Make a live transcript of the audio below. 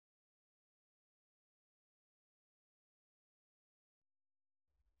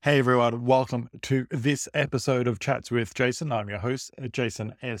Hey everyone, welcome to this episode of Chats with Jason. I'm your host,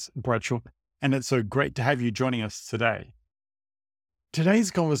 Jason S. Bradshaw, and it's so great to have you joining us today. Today's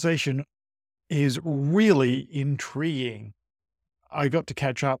conversation is really intriguing. I got to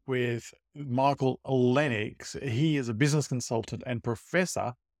catch up with Michael Lennox. He is a business consultant and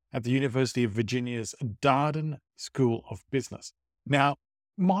professor at the University of Virginia's Darden School of Business. Now,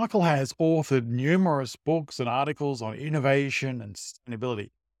 Michael has authored numerous books and articles on innovation and sustainability.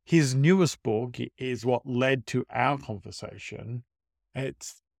 His newest book is what led to our conversation.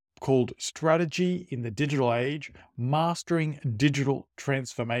 It's called Strategy in the Digital Age, Mastering Digital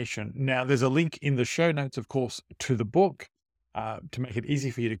Transformation. Now, there's a link in the show notes, of course, to the book to make it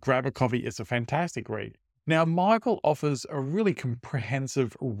easy for you to grab a copy. It's a fantastic read. Now, Michael offers a really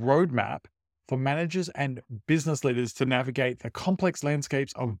comprehensive roadmap for managers and business leaders to navigate the complex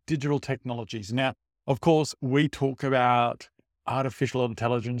landscapes of digital technologies. Now, of course, we talk about artificial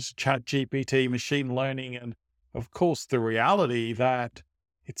intelligence, chat GPT, machine learning, and of course, the reality that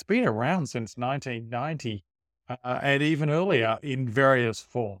it's been around since 1990 and even earlier in various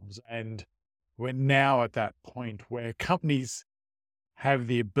forms. And we're now at that point where companies have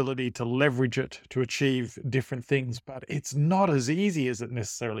the ability to leverage it to achieve different things, but it's not as easy as it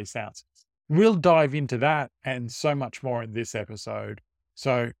necessarily sounds. We'll dive into that and so much more in this episode.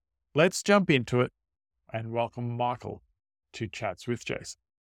 So let's jump into it and welcome Michael to Chats with Jason.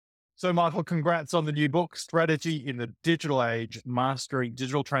 So, Michael, congrats on the new book, Strategy in the Digital Age, Mastering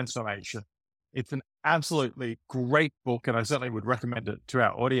Digital Transformation. It's an absolutely great book, and I certainly would recommend it to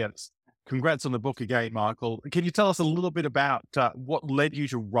our audience. Congrats on the book again, Michael. Can you tell us a little bit about what led you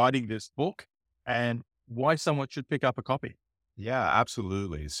to writing this book and why someone should pick up a copy? Yeah,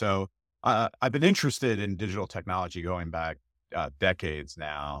 absolutely. So I've been interested in digital technology going back decades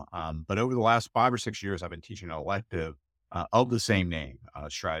now. But over the last 5 or 6 years, I've been teaching an elective of the same name,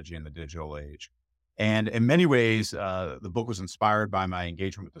 Strategy in the Digital Age. And in many ways, the book was inspired by my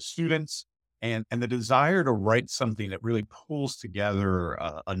engagement with the students and the desire to write something that really pulls together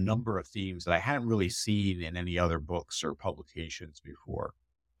a number of themes that I hadn't really seen in any other books or publications before.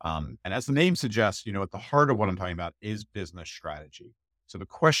 And as the name suggests, at the heart of what I'm talking about is business strategy. So the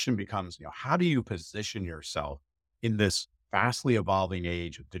question becomes, how do you position yourself in this fastly evolving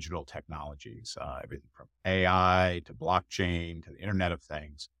age of digital technologies, everything from AI to blockchain to the Internet of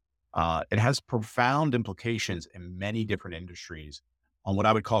Things? It has profound implications in many different industries on what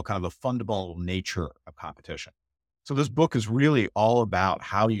I would call kind of the fundamental nature of competition. So this book is really all about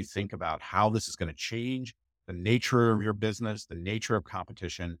how you think about how this is going to change the nature of your business, the nature of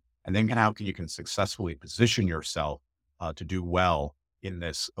competition, and then how you can successfully position yourself to do well in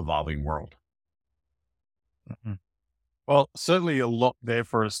this evolving world. Mhm. Well, certainly a lot there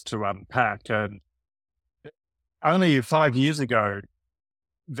for us to unpack. And only 5 years ago,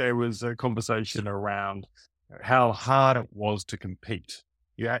 there was a conversation around how hard it was to compete.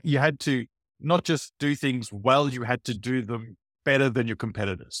 You had to not just do things well, you had to do them better than your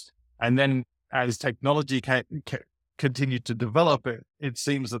competitors. And then as technology continued to develop, it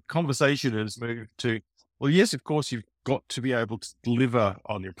seems that the conversation has moved to, well, yes, of course, you've got to be able to deliver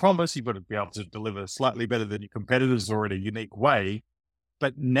on your promise. You've got to be able to deliver slightly better than your competitors or in a unique way.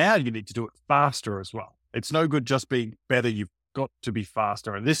 But now you need to do it faster as well. It's no good just being better. You've got to be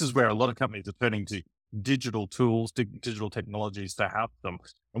faster. And this is where a lot of companies are turning to digital tools, digital technologies to help them.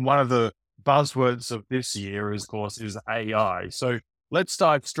 And one of the buzzwords of this year, of course, is AI. So let's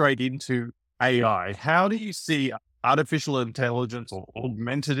dive straight into AI. How do you see artificial intelligence or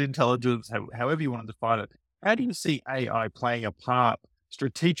augmented intelligence, however you want to define it? How do you see AI playing a part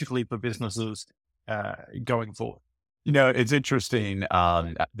strategically for businesses going forward? It's interesting,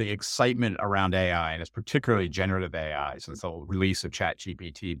 the excitement around AI, and it's particularly generative AI since the release of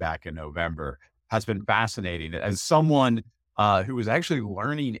ChatGPT back in November has been fascinating. As someone who was actually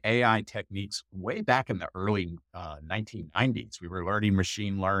learning AI techniques way back in the early 1990s, we were learning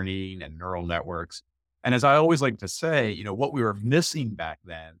machine learning and neural networks. And as I always like to say, what we were missing back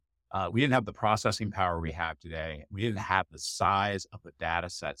then, we didn't have the processing power we have today. We didn't have the size of the data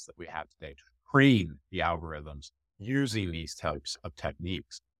sets that we have today to train the algorithms using these types of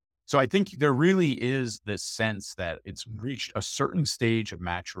techniques. So I think there really is this sense that it's reached a certain stage of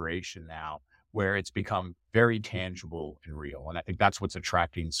maturation now where it's become very tangible and real. And I think that's what's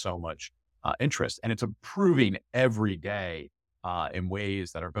attracting so much interest. And it's improving every day in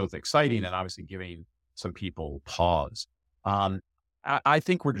ways that are both exciting and obviously giving some people pause. I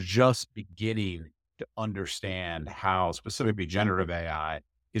think we're just beginning to understand how specifically generative AI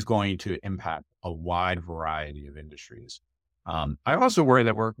is going to impact a wide variety of industries. I also worry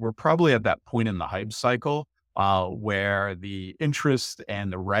that we're probably at that point in the hype cycle where the interest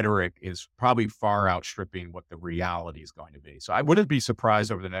and the rhetoric is probably far outstripping what the reality is going to be. So I wouldn't be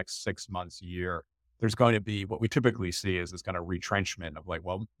surprised over the next 6 months, year, there's going to be what we typically see is this kind of retrenchment of like,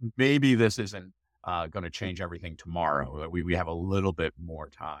 well, maybe this isn't going to change everything tomorrow. That we have a little bit more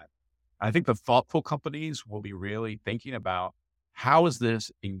time. I think the thoughtful companies will be really thinking about how is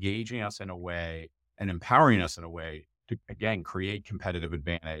this engaging us in a way and empowering us in a way to, again, create competitive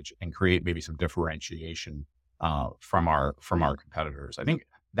advantage and create maybe some differentiation from our competitors. I think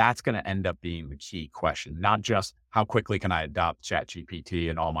that's going to end up being the key question, not just how quickly can I adopt ChatGPT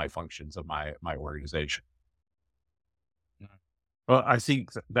in all my functions of my organization. Well, I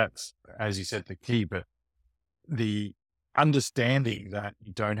think that's, as you said, the key, but the understanding that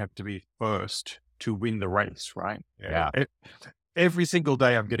you don't have to be first to win the race, right? Yeah. Every single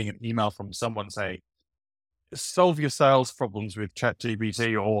day I'm getting an email from someone saying, solve your sales problems with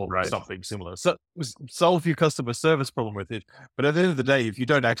ChatGPT or something similar. So solve your customer service problem with it. But at the end of the day, if you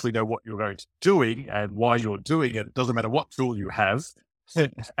don't actually know what you're going to be doing and why you're doing it, it doesn't matter what tool you have.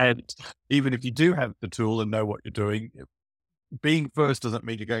 And even if you do have the tool and know what you're doing, being first doesn't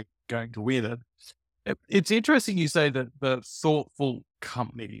mean you're going to win it. It's interesting you say that the thoughtful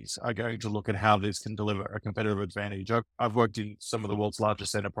companies are going to look at how this can deliver a competitive advantage. I've worked in some of the world's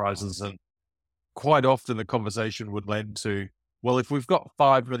largest enterprises, and quite often the conversation would lend to, well, if we've got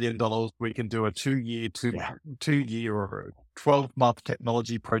 $5 million, we can do a 2-year or a 12-month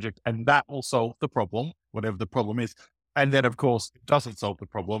technology project, and that will solve the problem, whatever the problem is. And then, of course, it doesn't solve the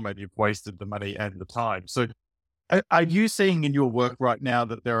problem, and you've wasted the money and the time. So are you seeing in your work right now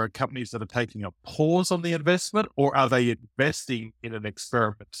that there are companies that are taking a pause on the investment, or are they investing in an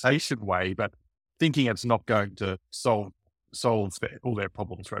experimentation way, but thinking it's not going to solve all their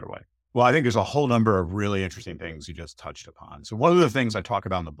problems right away? Well, I think there's a whole number of really interesting things you just touched upon. So one of the things I talk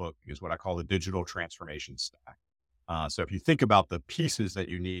about in the book is what I call the digital transformation stack. So if you think about the pieces that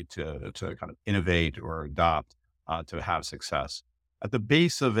you need to kind of innovate or adopt to have success, at the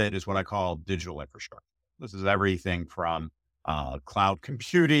base of it is what I call digital infrastructure. This is everything from cloud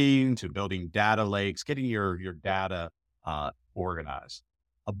computing to building data lakes, getting your data organized.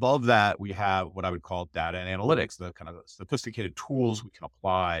 Above that, we have what I would call data and analytics, the kind of sophisticated tools we can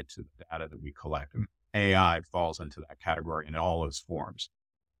apply to the data that we collect. And AI falls into that category in all its forms.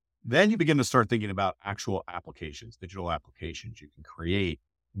 Then you begin to start thinking about actual applications, digital applications you can create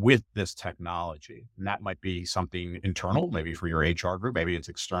with this technology. And that might be something internal, maybe for your HR group, maybe it's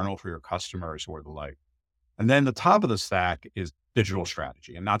external for your customers or the like. And then the top of the stack is digital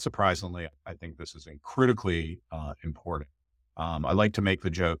strategy. And not surprisingly, I think this is critically important. I like to make the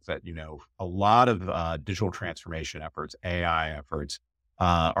joke that, a lot of digital transformation efforts, AI efforts,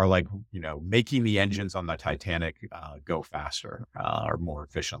 are like, making the engines on the Titanic go faster or more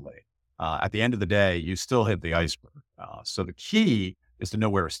efficiently. At the end of the day, you still hit the iceberg. So the key is to know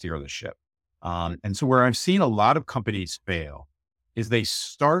where to steer the ship. And so where I've seen a lot of companies fail is they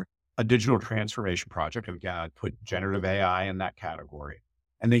start a digital transformation project, and again, I'd put generative AI in that category,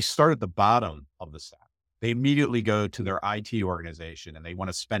 and they start at the bottom of the stack. They immediately go to their IT organization and they want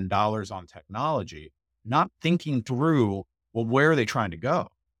to spend dollars on technology, not thinking through, well, where are they trying to go?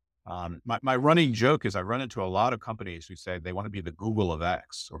 My running joke is I run into a lot of companies who say they want to be the Google of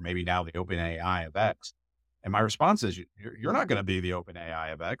X, or maybe now the OpenAI of X. And my response is, you're not going to be the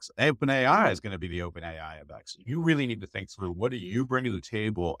OpenAI of X. OpenAI is going to be the OpenAI of X. You really need to think through, what do you bring to the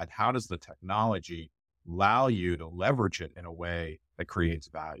table, and how does the technology allow you to leverage it in a way that creates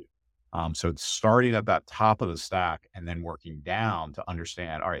value? So it's starting at that top of the stack and then working down to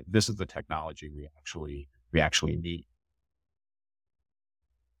understand, all right, this is the technology we actually need.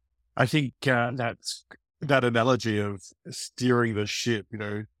 I think that's that analogy of steering the ship,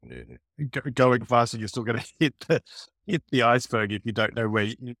 going fast and you're still going to hit the iceberg if you don't know where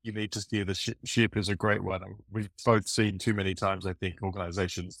you need to steer the ship is a great one. We've both seen too many times, I think,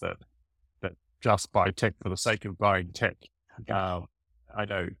 organizations that just buy tech for the sake of buying tech. I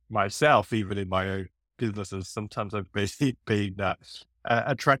know myself, even in my own businesses, sometimes I've been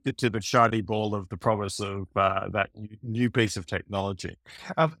attracted to the shiny ball of the promise of that new piece of technology.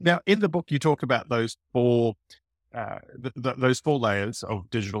 Now, in the book, you talk about those four layers of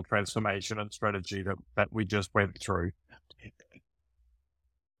digital transformation and strategy that we just went through.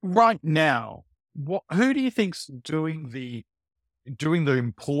 Right now, who do you think's doing the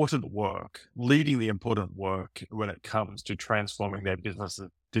important work, leading the important work when it comes to transforming their businesses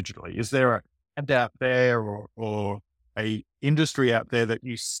digitally? Is there a hand out there or a industry out there that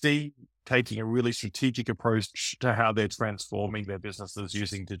you see taking a really strategic approach to how they're transforming their businesses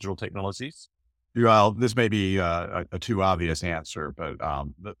using digital technologies? Well, this may be a too obvious answer, but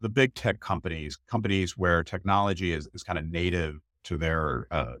the big tech companies where technology is kind of native to their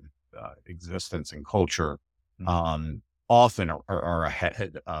existence and culture, Mm. um, often are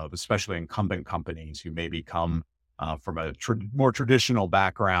ahead of, especially incumbent companies who maybe come from a more traditional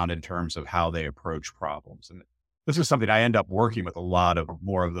background in terms of how they approach problems. And this is something I end up working with a lot of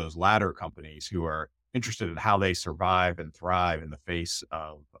more of those latter companies who are interested in how they survive and thrive in the face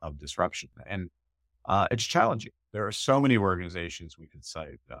of disruption. And it's challenging. There are so many organizations we could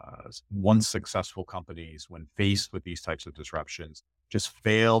cite. Once successful companies, when faced with these types of disruptions, just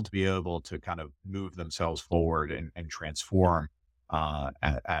failed to be able to kind of move themselves forward and transform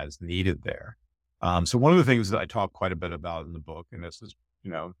as needed there. So one of the things that I talk quite a bit about in the book, and this is,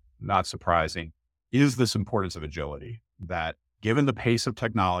 not surprising, is this importance of agility. That given the pace of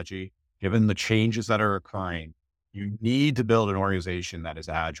technology, given the changes that are occurring, you need to build an organization that is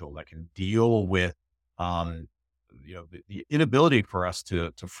agile, that can deal with um, the inability for us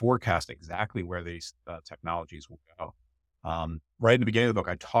to forecast exactly where these technologies will go. Right in the beginning of the book,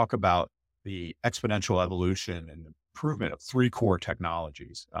 I talk about the exponential evolution and improvement of three core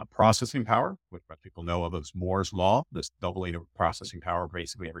technologies: processing power, which most people know of as Moore's law, this doubling of processing power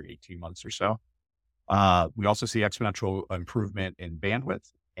basically every 18 months or so. We also see exponential improvement in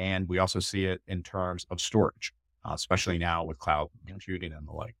bandwidth, and we also see it in terms of storage, especially now with cloud computing and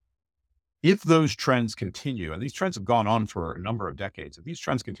the like. If those trends continue, and these trends have gone on for a number of decades, if these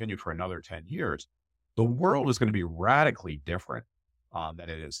trends continue for another 10 years, the world is going to be radically different than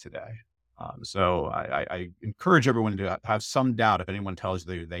it is today. So I encourage everyone to have some doubt if anyone tells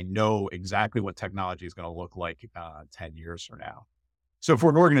you they know exactly what technology is going to look like 10 years from now. So for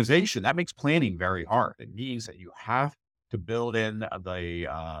an organization, that makes planning very hard. It means that you have to build in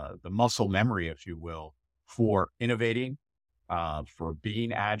the muscle memory, if you will, for innovating, for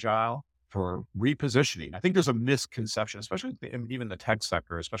being agile, for repositioning. I think there's a misconception, especially in even the tech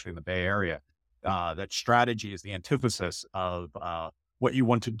sector, especially in the Bay Area, that strategy is the antithesis of what you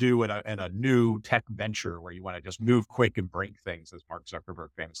want to do in a new tech venture where you want to just move quick and break things, as Mark Zuckerberg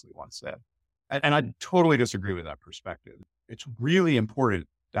famously once said. And I totally disagree with that perspective. It's really important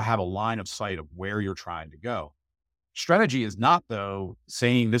to have a line of sight of where you're trying to go. Strategy is not, though,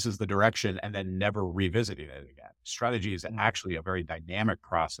 saying this is the direction and then never revisiting it again. Strategy is actually a very dynamic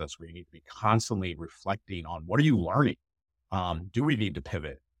process where you need to be constantly reflecting on what are you learning? Do we need to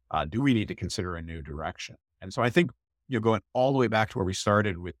pivot? Do we need to consider a new direction? And so I think, going all the way back to where we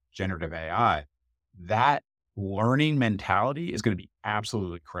started with generative AI, that learning mentality is going to be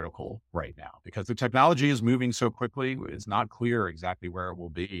absolutely critical right now because the technology is moving so quickly. It's not clear exactly where it will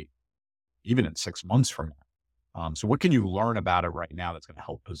be, even in 6 months from now. So what can you learn about it right now that's going to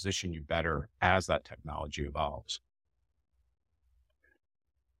help position you better as that technology evolves?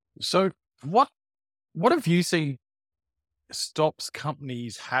 So what have you seen stops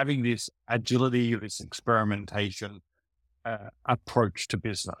companies having this agility, this experimentation approach to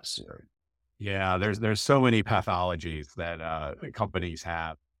business? Yeah, there's so many pathologies that companies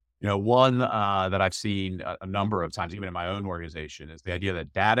have. One that I've seen a number of times, even in my own organization, is the idea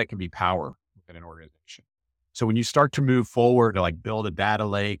that data can be power within an organization. So when you start to move forward to like build a data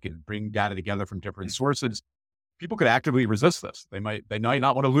lake and bring data together from different sources, people could actively resist this. They might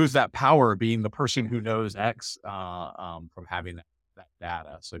not want to lose that power being the person who knows X from having that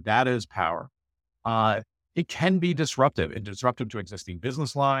data. So data is power. Uh, it can be disruptive and disruptive to existing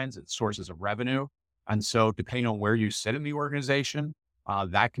business lines and sources of revenue. And so depending on where you sit in the organization,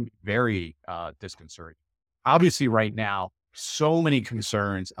 that can be very disconcerting. Obviously right now, so many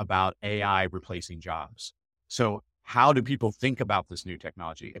concerns about AI replacing jobs. So how do people think about this new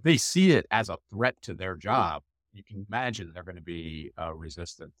technology? If they see it as a threat to their job, you can imagine they're going to be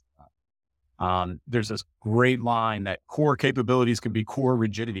resistant. There's this great line that core capabilities can be core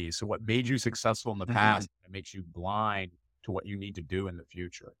rigidities. So what made you successful in the past it makes you blind to what you need to do in the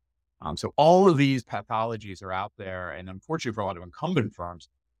future. So all of these pathologies are out there. And unfortunately for a lot of incumbent firms,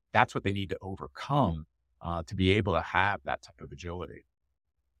 that's what they need to overcome to be able to have that type of agility.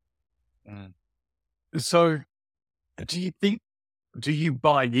 Mm. So do you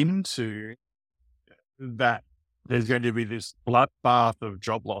buy into that there's going to be this bloodbath of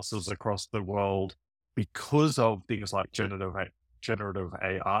job losses across the world because of things like generative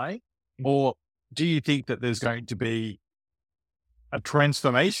AI? Or do you think that there's going to be a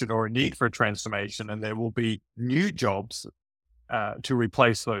transformation or a need for a transformation and there will be new jobs to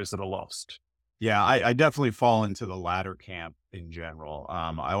replace those that are lost? Yeah, I definitely fall into the latter camp in general.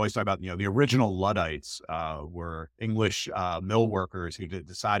 I always talk about, the original Luddites were English mill workers who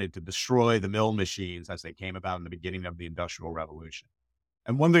decided to destroy the mill machines as they came about in the beginning of the Industrial Revolution.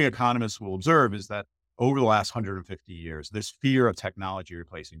 And one thing economists will observe is that over the last 150 years, this fear of technology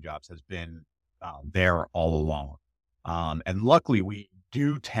replacing jobs has been there all along. And luckily, we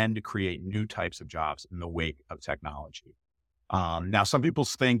do tend to create new types of jobs in the wake of technology. Now, some people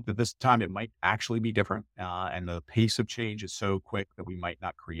think that this time it might actually be different, and the pace of change is so quick that we might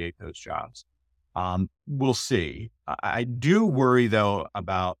not create those jobs. We'll see. I do worry, though,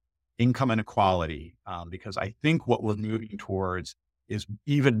 about income inequality, because I think what we're moving towards is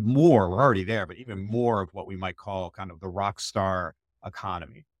even more, we're already there, but even more of what we might call kind of the rock star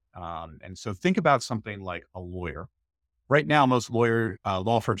economy. And so think about something like a lawyer. Right now, most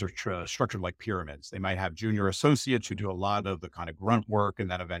law firms are structured like pyramids. They might have junior associates who do a lot of the kind of grunt work, and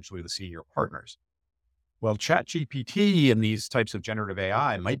then eventually the senior partners. Well, ChatGPT and these types of generative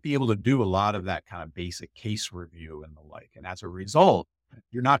AI might be able to do a lot of that kind of basic case review and the like. And as a result,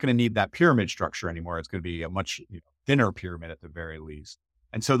 you're not going to need that pyramid structure anymore. It's going to be a much thinner pyramid at the very least.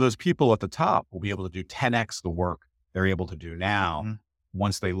 And so those people at the top will be able to do 10x the work they're able to do now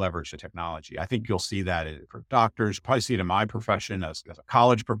once they leverage the technology. I think you'll see that for doctors, probably see it in my profession as a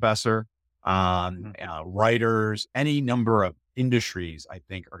college professor, writers, any number of industries, I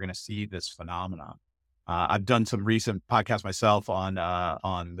think, are going to see this phenomenon. I've done some recent podcasts myself on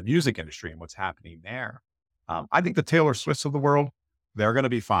the music industry and what's happening there. I think the Taylor Swifts of the world, they're going to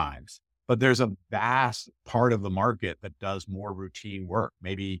be fine. But there's a vast part of the market that does more routine work,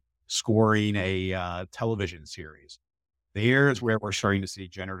 maybe scoring a television series. There's where we're starting to see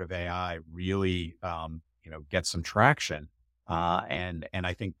generative AI really, get some traction. And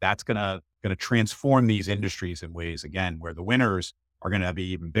I think that's going to transform these industries in ways, again, where the winners are going to be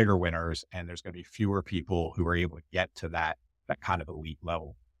even bigger winners, and there's going to be fewer people who are able to get to that kind of elite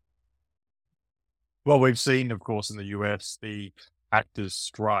level. Well, we've seen, of course, in the US, the actors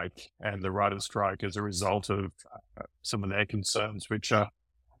strike and the writers strike as a result of some of their concerns, which are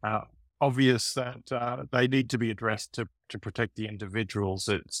obvious that they need to be addressed to protect the individuals.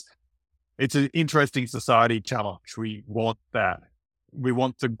 It's an interesting society challenge. We want that. We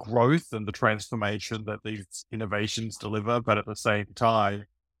want the growth and the transformation that these innovations deliver, but at the same time,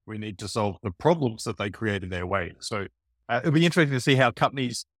 we need to solve the problems that they create in their way. So it'll be interesting to see how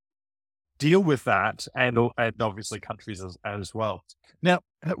companies deal with that, and obviously countries as well. Now,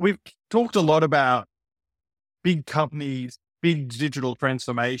 we've talked a lot about big companies, big digital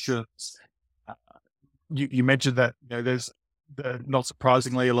transformations. You mentioned that there's not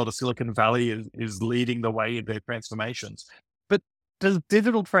surprisingly a lot of Silicon Valley is leading the way in their transformations. But does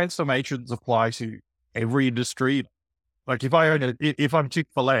digital transformations apply to every industry? Like if I'm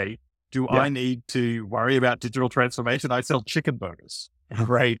Chick-fil-A, do I need to worry about digital transformation? I sell chicken burgers.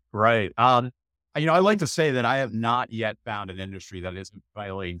 Right. I like to say that I have not yet found an industry that isn't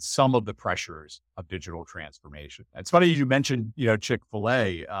violating some of the pressures of digital transformation. It's funny you mentioned,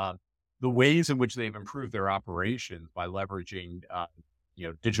 Chick-fil-A, the ways in which they've improved their operations by leveraging,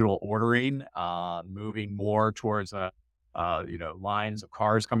 digital ordering, moving more towards, lines of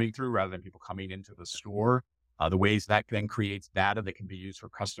cars coming through rather than people coming into the store. The ways that then creates data that can be used for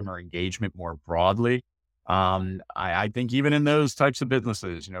customer engagement more broadly. I think even in those types of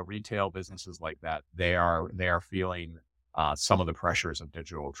businesses, retail businesses like that, they are feeling some of the pressures of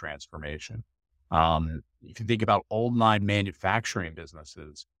digital transformation. If you think about old line manufacturing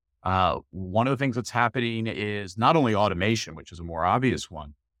businesses, one of the things that's happening is not only automation, which is a more obvious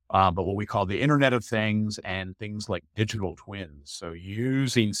one, but what we call the Internet of Things and things like digital twins. So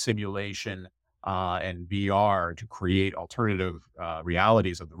using simulation and VR to create alternative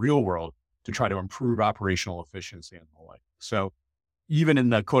realities of the real world to try to improve operational efficiency and the like. So even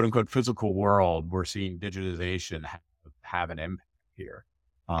in the quote unquote physical world, we're seeing digitization have an impact here.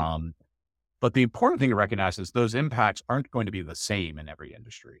 But the important thing to recognize is those impacts aren't going to be the same in every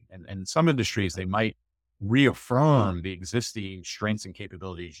industry. And in some industries, they might reaffirm the existing strengths and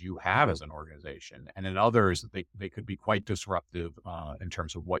capabilities you have as an organization. And in others, they could be quite disruptive in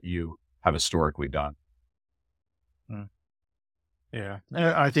terms of what you have historically done. Yeah,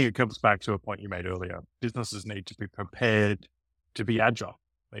 I think it comes back to a point you made earlier. Businesses need to be prepared to be agile.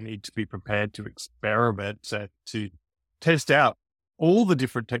 They need to be prepared to experiment, to test out all the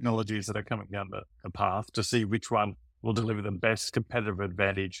different technologies that are coming down the path to see which one will deliver the best competitive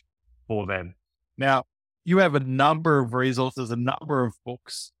advantage for them. Now, you have a number of resources, a number of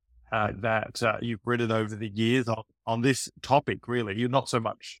books that you've written over the years on this topic, really. You're not so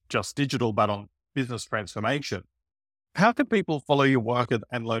much just digital, but on business transformation. How can people follow your work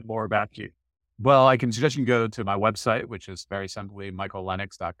and learn more about you? Well, I can suggest you go to my website, which is very simply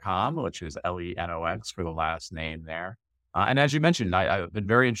michaellennox.com, which is Lenox for the last name there. And as you mentioned, I've been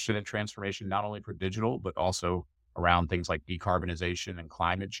very interested in transformation, not only for digital, but also around things like decarbonization and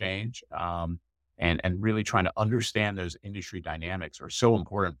climate change. And really trying to understand those industry dynamics are so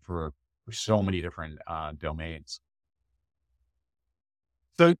important for so many different domains.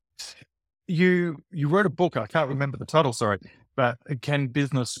 So you wrote a book. I can't remember the title. Sorry, but Can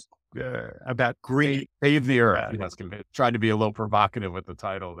Business about green Save the Earth. Yes, tried to be a little provocative with the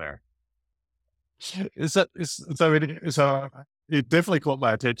title there. It definitely caught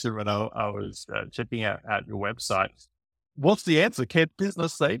my attention when I was checking out your website. What's the answer? Can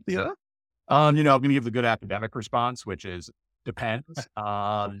business save the earth? I'm going to give the good academic response, which is depends.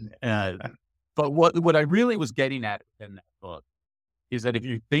 But what I really was getting at in that book is that if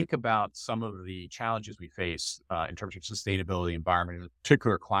you think about some of the challenges we face in terms of sustainability, environment, in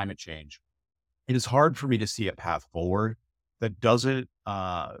particular climate change, it is hard for me to see a path forward that doesn't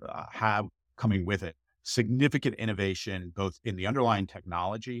have coming with it significant innovation, both in the underlying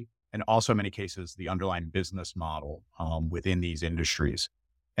technology and also in many cases, the underlying business model within these industries.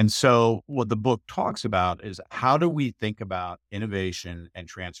 And so what the book talks about is how do we think about innovation and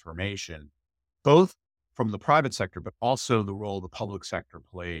transformation, both from the private sector, but also the role the public sector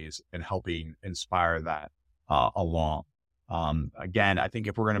plays in helping inspire that along. Again, I think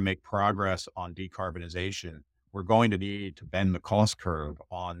if we're going to make progress on decarbonization, we're going to need to bend the cost curve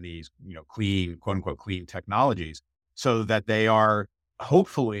on these, clean, quote unquote, clean technologies so that they are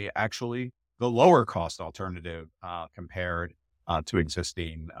hopefully actually the lower cost alternative compared to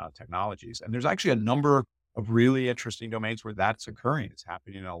existing technologies. And there's actually a number of really interesting domains where that's occurring. It's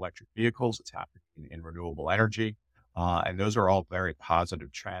happening in electric vehicles. It's happening in renewable energy. And those are all very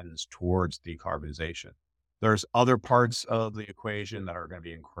positive trends towards decarbonization. There's other parts of the equation that are going to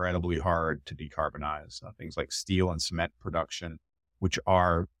be incredibly hard to decarbonize, things like steel and cement production, which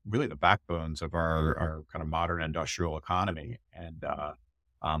are really the backbones of our kind of modern industrial economy. And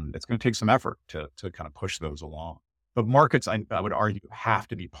it's going to take some effort to kind of push those along. But markets, I would argue, have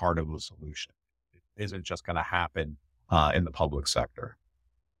to be part of the solution. It isn't just going to happen in the public sector.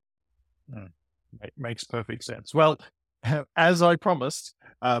 Makes perfect sense. Well, as I promised,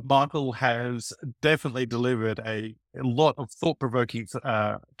 Michael has definitely delivered a lot of thought-provoking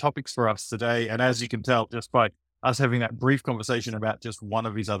topics for us today. And as you can tell, just by us having that brief conversation about just one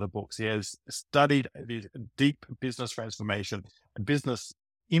of his other books, he has studied the deep business transformation and business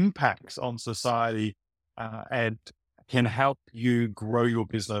impacts on society and can help you grow your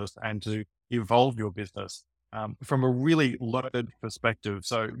business and to evolve your business from a really loaded perspective.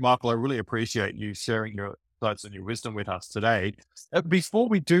 So, Michael, I really appreciate you sharing your insights and your wisdom with us today. Before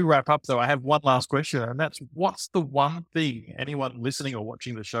we do wrap up, though, I have one last question, and that's what's the one thing anyone listening or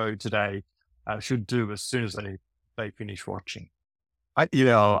watching the show today should do as soon as they finish watching?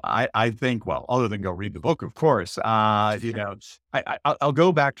 I think, well, other than go read the book, of course, I'll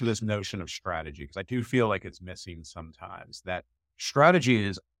go back to this notion of strategy because I do feel like it's missing sometimes. That strategy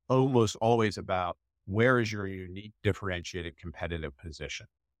is almost always about where is your unique, differentiated, competitive position.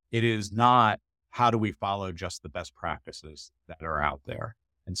 It is not how do we follow just the best practices that are out there.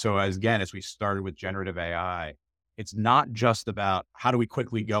 And so as we started with generative AI, it's not just about how do we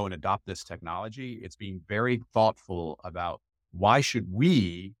quickly go and adopt this technology. It's being very thoughtful about why should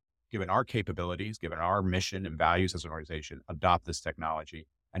we, given our capabilities, given our mission and values as an organization, adopt this technology?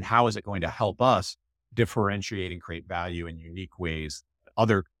 And how is it going to help us differentiate and create value in unique ways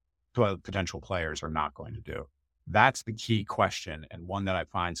other potential players are not going to do? That's the key question, and one that I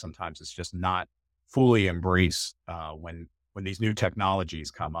find sometimes is just not fully embraced when these new technologies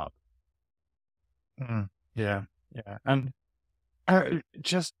come up. Yeah. And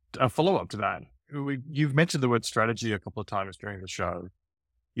just a follow-up to that. You've mentioned the word strategy a couple of times during the show.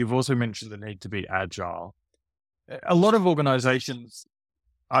 You've also mentioned the need to be agile. A lot of organizations,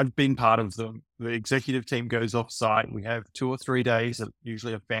 I've been part of them. The executive team goes off site. We have 2 or 3 days at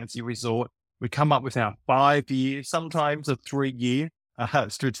usually a fancy resort. We come up with our 5-year, sometimes a 3-year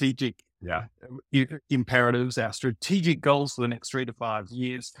strategic imperatives, our strategic goals for the next 3 to 5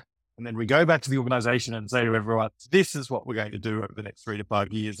 years. And then we go back to the organization and say to everyone, this is what we're going to do over the next 3 to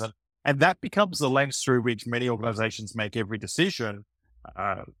 5 years. And that becomes the lens through which many organizations make every decision,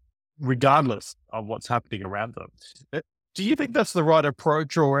 regardless of what's happening around them. Do you think that's the right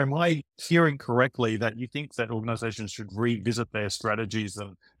approach, or am I hearing correctly that you think that organizations should revisit their strategies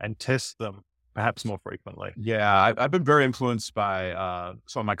and test them perhaps more frequently? Yeah, I've been very influenced by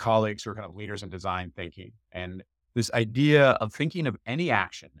some of my colleagues who are kind of leaders in design thinking. And this idea of thinking of any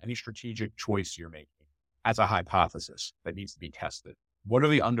action, any strategic choice you're making as a hypothesis that needs to be tested. What are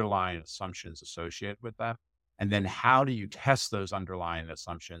the underlying assumptions associated with that? And then how do you test those underlying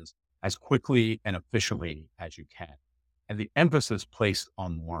assumptions as quickly and efficiently as you can? And the emphasis placed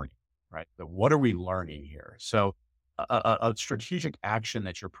on learning. right? So what are we learning here? So a strategic action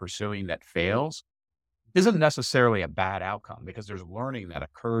that you're pursuing that fails isn't necessarily a bad outcome because there's learning that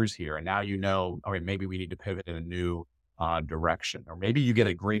occurs here. And now you know, all right, maybe we need to pivot in a new direction, or maybe you get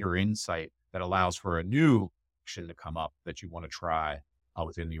a greater insight that allows for a new action to come up that you want to try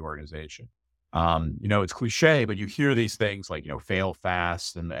within the organization. It's cliche, but you hear these things like, fail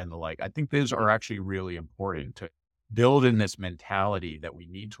fast and the like. I think those are actually really important to build in this mentality that we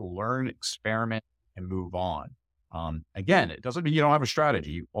need to learn, experiment, and move on. Again, it doesn't mean you don't have a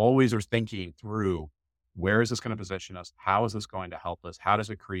strategy. You always are thinking through, where is this going to position us? How is this going to help us? How does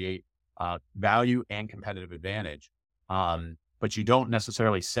it create value and competitive advantage? But you don't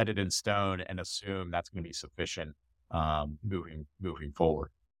necessarily set it in stone and assume that's going to be sufficient moving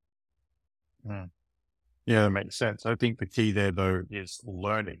forward. Yeah, that makes sense. I think the key there, though, is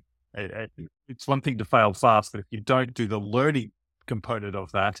learning. It's one thing to fail fast, but if you don't do the learning component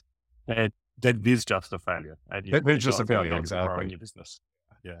of that, then it is just a failure. And It's just a failure, growing exactly. your business.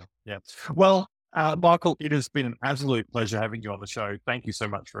 Yeah. Well, Michael, it has been an absolute pleasure having you on the show. Thank you so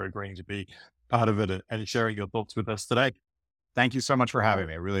much for agreeing to be part of it and sharing your thoughts with us today. Thank you so much for having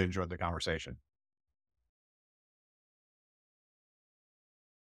me. I really enjoyed the conversation.